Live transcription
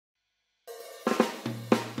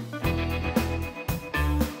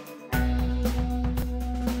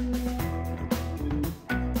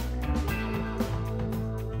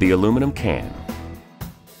the aluminum can.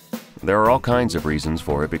 There are all kinds of reasons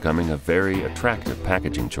for it becoming a very attractive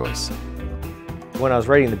packaging choice. When I was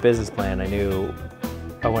writing the business plan, I knew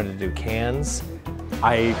I wanted to do cans.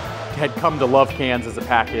 I had come to love cans as a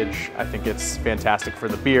package. I think it's fantastic for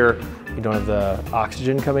the beer. You don't have the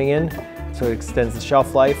oxygen coming in, so it extends the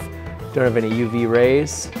shelf life. Don't have any UV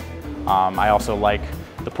rays. I also like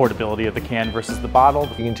the portability of the can versus the bottle.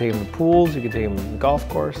 You can take them to pools, you can take them to the golf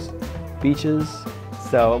course, beaches.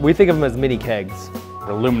 So we think of them as mini kegs.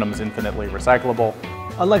 Aluminum is infinitely recyclable.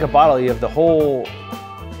 Unlike a bottle, you have the whole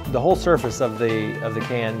surface of the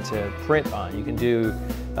can to print on. You can do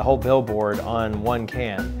the whole billboard on one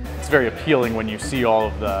can. It's very appealing when you see all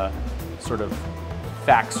of the sort of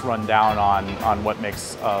facts run down on what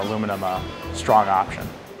makes aluminum a strong option.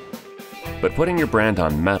 But putting your brand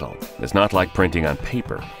on metal is not like printing on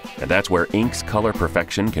paper, and that's where INK's color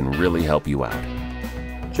perfection can really help you out.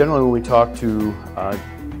 Generally, when we talk to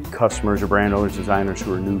customers or brand owners, designers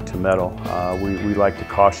who are new to metal, we like to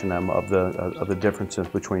caution them of the differences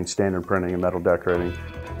between standard printing and metal decorating.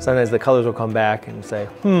 Sometimes the colors will come back and say,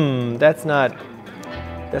 that's not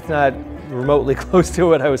remotely close to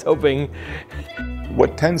what I was hoping.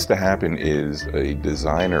 What tends to happen is a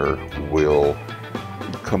designer will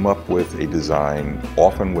come up with a design,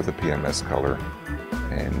 often with a PMS color,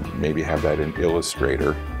 and maybe have that in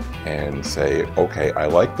Illustrator, and say, okay, I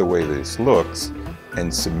like the way this looks,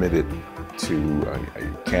 and submit it to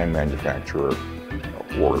a can manufacturer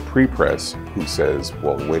or a pre-press who says,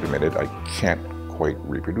 well, wait a minute, I can't quite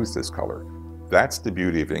reproduce this color. That's the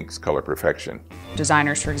beauty of INK's color perfection.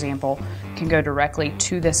 Designers, for example, can go directly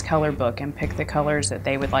to this color book and pick the colors that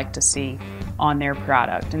they would like to see on their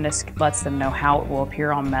product, and this lets them know how it will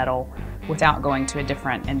appear on metal without going to a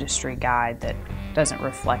different industry guide that doesn't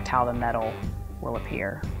reflect how the metal will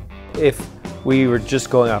appear. If we were just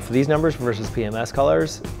going off of these numbers versus PMS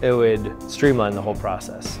colors, it would streamline the whole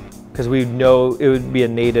process because we know it would be a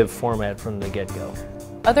native format from the get-go.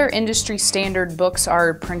 Other industry standard books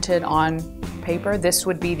are printed on paper. This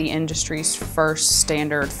would be the industry's first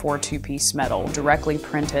standard for two-piece metal, directly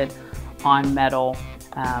printed on metal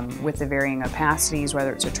with the varying opacities,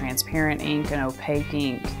 whether it's a transparent ink, an opaque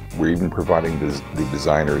ink. We're even providing the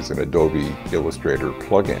designers an Adobe Illustrator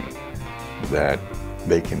plugin that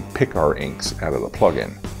they can pick our inks out of the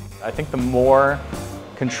plugin. I think the more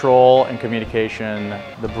control and communication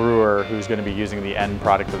the brewer, who's going to be using the end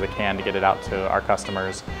product of the can to get it out to our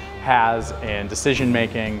customers, has in decision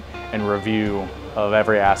making and review of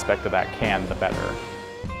every aspect of that can, the better.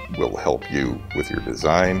 We'll help you with your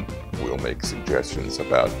design. We'll make suggestions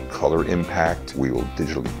about color impact. We will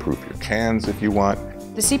digitally proof your cans if you want.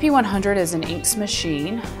 The CP100 is an inks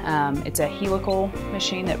machine. It's a helical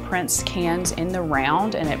machine that prints cans in the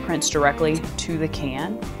round, and it prints directly to the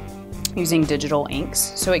can using digital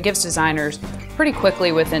inks. So it gives designers pretty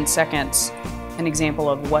quickly, within seconds, an example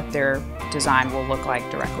of what their design will look like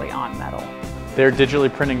directly on metal. They're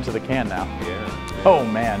digitally printing to the can now. Yeah. Oh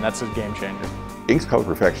man, that's a game changer. INK's color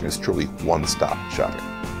perfection is truly one-stop shopping.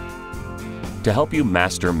 To help you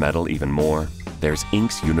master metal even more, there's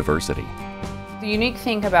INK's University. The unique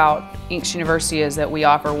thing about INK's University is that we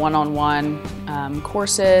offer one-on-one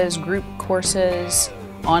courses, group courses,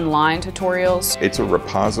 online tutorials. It's a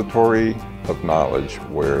repository of knowledge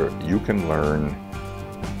where you can learn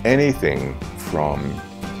anything from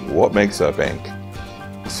what makes up ink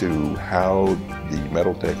to how the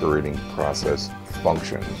metal decorating process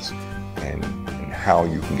functions and how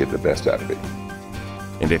you can get the best out of it.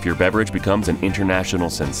 And if your beverage becomes an international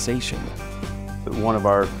sensation, One of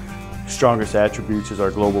our strongest attributes is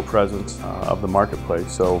our global presence of the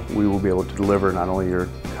marketplace, so we will be able to deliver not only your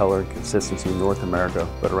color and consistency in North America,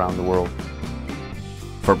 but around the world.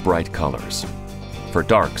 for bright colors, for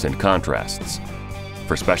darks and contrasts,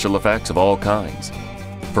 for special effects of all kinds,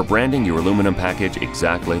 for branding your aluminum package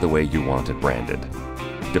exactly the way you want it branded.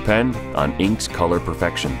 Depend on INK's color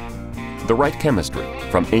perfection. The right chemistry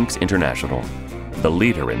from INK's International, the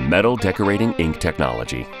leader in metal decorating ink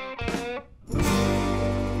technology.